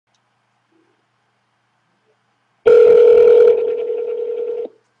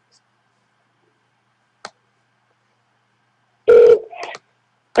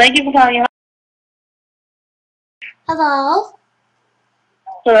Thank you for calling. Hello?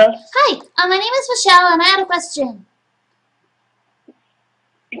 Hello. Hi, my name is Michelle and I had a question.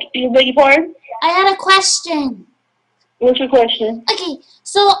 You beg your pardon? I had a question. What's your question? Okay,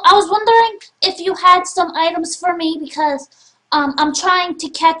 so I was wondering if you had some items for me because I'm trying to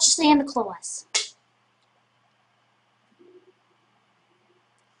catch Santa Claus.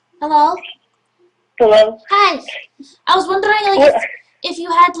 Hello? Hello. Hi. I was wondering like What? if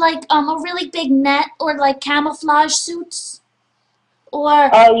you had like a really big net or like camouflage suits or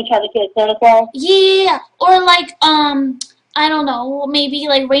Oh, you trying to catch Santa Claus? yeah, or like I don't know, maybe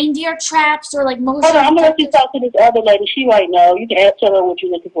like reindeer traps or like Hold motion on, I'm gonna let you detectors. talk to this other lady. She right now. You can tell her what you're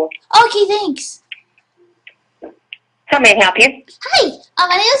looking for. Okay, thanks. How may I help you? Hi,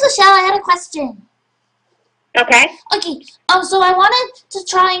 my name is Michelle. I had a question. Okay. Okay, so I wanted to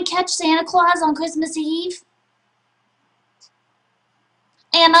try and catch Santa Claus on Christmas Eve,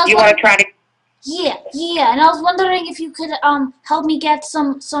 and I was You want to try to? yeah, and I was wondering if you could help me get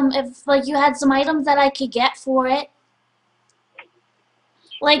some if like you had some items that I could get for it.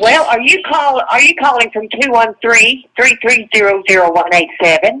 Like Well, are you calling from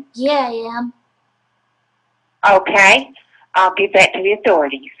 213-330-0187? yeah, I am. Okay. I'll give that to the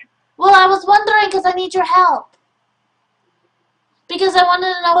authorities. Well, I was wondering because I need your help. Because I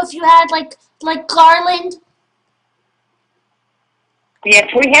wanted to know if you had like garland, Yes,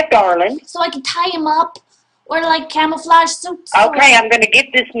 we have Garland. so I could tie him up, or like camouflage suits. Okay, I'm going to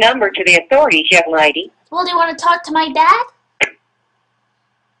give this number to the authorities, young lady. Well, do you want to talk to my dad?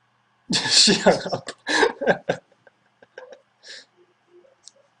 Shut up.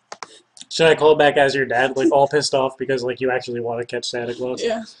 Should I call back as your dad, like all pissed off because like you actually want to catch Santa Claus?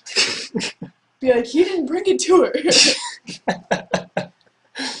 Yeah. Be like, he didn't bring it to her.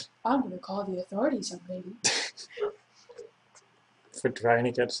 I'm gonna call the authorities, young lady. For trying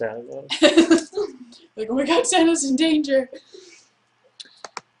to catch Santa Claus. Like, oh my god, Santa's in danger.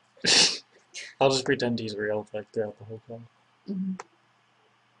 I'll just pretend he's real like throughout the whole film. Mm-hmm.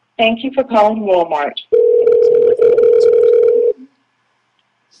 Thank you for calling Walmart.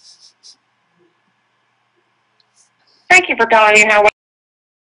 Thank you for calling your Highway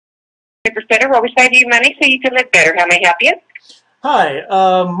Center where we save you money so you can live better. How may I help you? Hi,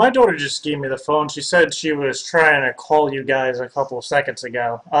 my daughter just gave me the phone. She said she was trying to call you guys a couple of seconds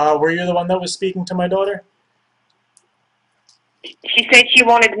ago. Were you the one that was speaking to my daughter? She said she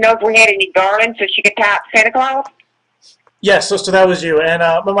wanted to know if we had any garland so she could tie up Santa Claus. Yes, so that was you. And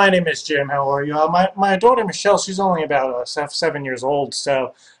but my name is Jim. How are you? My daughter Michelle, she's only about 7 years old.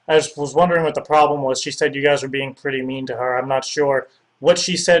 So I just was wondering what the problem was. She said you guys were being pretty mean to her. I'm not sure what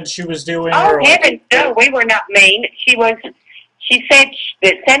she said she was doing. Oh, or heavens, no, we were not mean. She said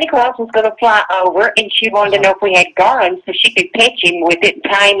that Santa Claus was going to fly over, and she wanted to know if we had garland so she could catch him with it and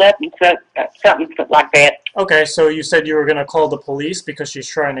tie him up and something like that. Okay, so you said you were going to call the police because she's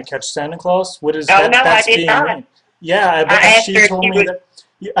trying to catch Santa Claus? What is Oh, that? no, That's I did being not. mean. Yeah, I asked she her if told she me would.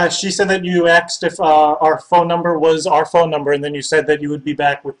 that. She said that you asked if our phone number was our phone number, and then you said that you would be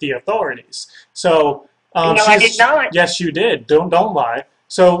back with the authorities. So, No, I did not. yes, you did. Don't lie.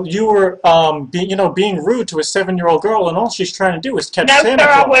 So you were, being rude to a 7-year-old girl, and all she's trying to do is catch No, Santa sir,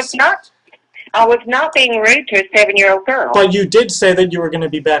 Claus. I was not. I was not being rude to a 7-year-old girl. But you did say that you were going to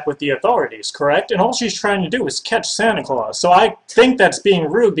be back with the authorities, correct? And all she's trying to do is catch Santa Claus. So I think that's being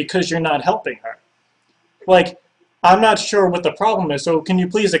rude because you're not helping her. Like, I'm not sure what the problem is, so can you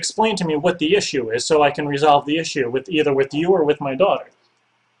please explain to me what the issue is so I can resolve the issue with either with you or with my daughter?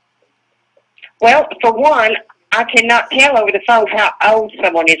 Well, for one, I cannot tell over the phone how old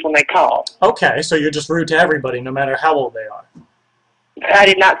someone is when they call. Okay, so you're just rude to everybody, no matter how old they are. I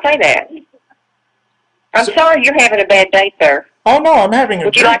did not say that. I'm So- sorry you're having a bad day, sir. Oh no, I'm having a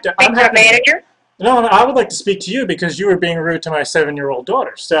Would you great like to day. speak to a manager? No, I would like to speak to you because you were being rude to my 7-year-old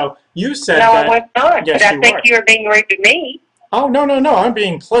daughter. So you said No, that. I was not. Yes, but I you think were. you were being rude to me. Oh, no, I'm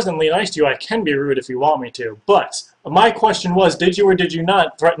being pleasantly nice to you. I can be rude if you want me to. But my question was, did you or did you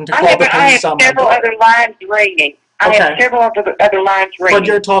not threaten to call the I police have on my several daughter? other lines ringing. I Okay. have several other lines ringing. But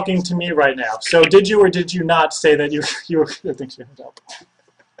you're talking to me right now. So did you or did you not say that you were... I think she hung up.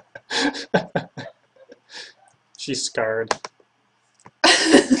 She's scarred.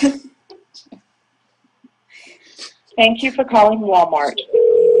 Thank you for calling Walmart.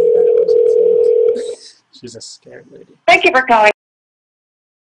 She's a scared lady. Thank you for calling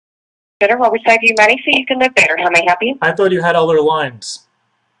Center where we save you money so you can live better. How may I help you? I thought you had other lines.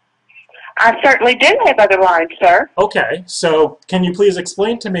 I certainly do have other lines, sir. Okay, so can you please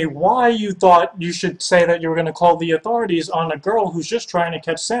explain to me why you thought you should say that you were going to call the authorities on a girl who's just trying to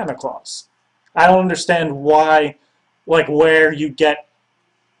catch Santa Claus? I don't understand why, like, where you get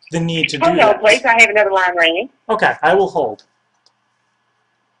the need to do Hold on, that. please. I have another line ringing. Okay, I will hold.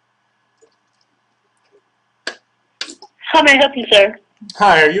 How may I help you, sir?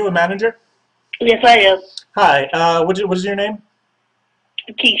 Hi, are you a manager? Yes, I am. Hi, what is your name?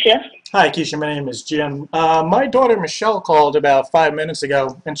 Keisha. Hi, Keisha, my name is Jim. My daughter Michelle called about 5 minutes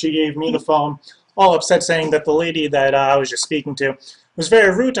ago, and she gave me the phone, all upset, saying that the lady that I was just speaking to was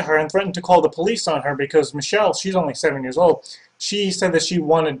very rude to her and threatened to call the police on her because Michelle, she's only 7 years old, she said that she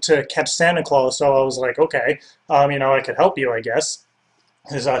wanted to catch Santa Claus, so I was like, okay, I could help you, I guess,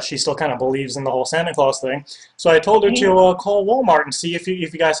 because she still kind of believes in the whole Santa Claus thing. So I told her to call Walmart and see if you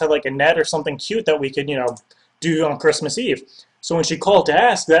guys had like a net or something cute that we could, do on Christmas Eve. So when she called to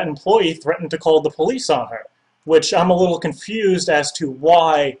ask, that employee threatened to call the police on her, which I'm a little confused as to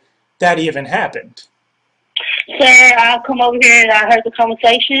why that even happened. Sir, I'll come over here and I heard the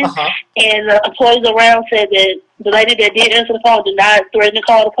conversation, and the employees around said that the lady that did answer the phone did not threaten to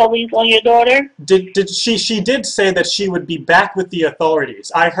call the police on your daughter. She did say that she would be back with the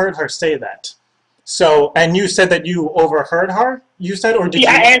authorities. I heard her say that. So, and you said that you overheard her? You said, or did you?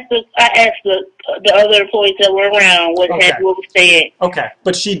 I asked the other employees that were around what was said. Okay,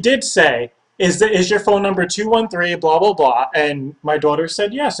 but she did say, is your phone number 213 blah blah blah? And my daughter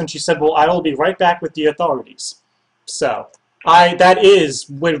said yes, and she said, well, I will be right back with the authorities. So, that is,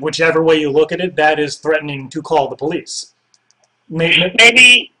 whichever way you look at it, that is threatening to call the police.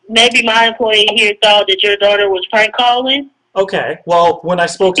 Maybe my employee here thought that your daughter was prank calling. Okay, well, when I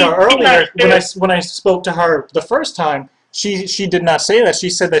spoke to her earlier, when I spoke to her the first time, she did not say that. She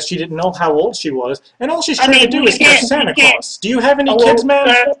said that she didn't know how old she was, and all she's trying to do is catch Santa Claus. Do you have any kids,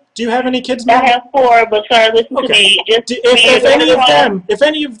 ma'am? Do you have any kids, ma'am? I have 4, but sir, listen to me. If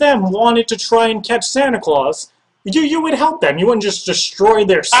any of them wanted to try and catch Santa Claus, you would help them. You wouldn't just destroy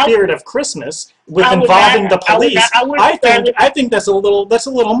their spirit of Christmas with involving the police. I think that's a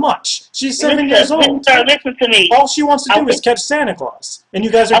little much. She's 7 years old. Sir, listen to me. All she wants to do is catch Santa Claus, and you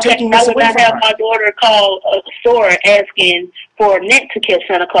guys are taking this away from her. I would not have my daughter call a store asking for a net to catch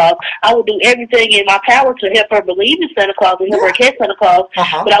Santa Claus. I would do everything in my power to help her believe in Santa Claus and help her catch Santa Claus,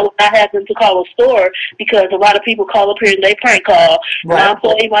 but I would not have them to call a store because a lot of people call up here and they prank call. Right. My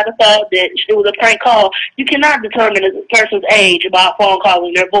employee might have thought that it was a prank call. You cannot determine a person's age by phone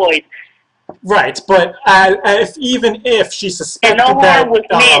calling their voice. Right, but even if she suspected and no harm was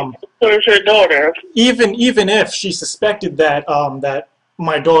meant towards her daughter. Even if she suspected that that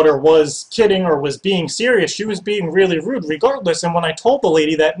my daughter was kidding or was being serious, she was being really rude regardless. And when I told the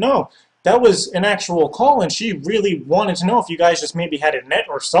lady that no, that was an actual call, and she really wanted to know if you guys just maybe had a net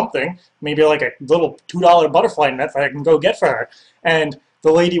or something, maybe like a little $2 butterfly net that I can go get for her. And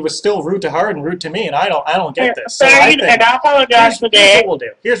the lady was still rude to her and rude to me, and I don't get this. So I apologize for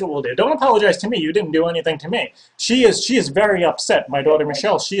that. Here's what we'll do. Don't apologize to me. You didn't do anything to me. She is very upset. My daughter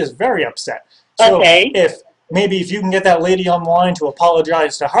Michelle, she is very upset. So if you can get that lady on the line to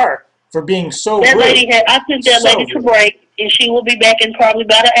apologize to her for being so rude. I sent that lady to break, and she will be back in probably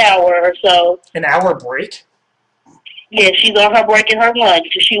about an hour or so. An hour break? Yes, she's on her break and her lunch,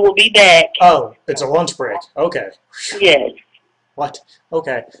 so she will be back. Oh, it's a lunch break. Okay. Yes. What?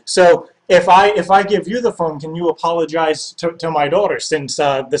 Okay. So if I give you the phone, can you apologize to my daughter since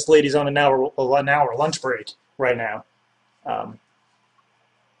this lady's on an hour lunch break right now?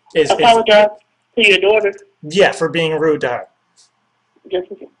 Apologize to your daughter. Yeah, for being rude to her. Just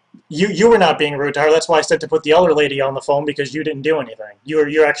You were not being rude to her. That's why I said to put the other lady on the phone because you didn't do anything.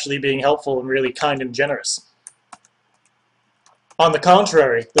 You're actually being helpful and really kind and generous. On the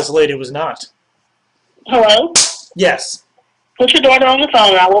contrary, this lady was not. Hello? Yes. Put your daughter on the phone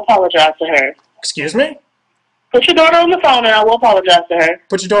and I will apologize to her. Excuse me? Put your daughter on the phone and I will apologize to her.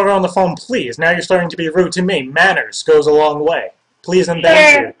 Put your daughter on the phone, please. Now you're starting to be rude to me. Manners goes a long way. Please and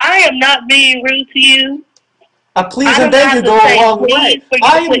thank you. I am not being rude to you. Please and thank you go a long way.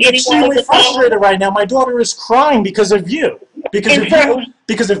 I am extremely frustrated right now. My daughter is crying because of you.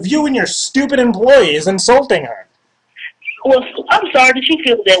 Because of you and your stupid employees insulting her. Well, I'm sorry that you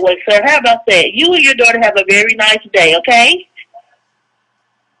feel that way, sir. How about that? You and your daughter have a very nice day, okay?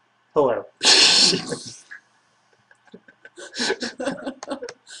 Hello.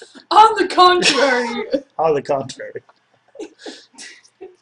 On the contrary. On the contrary.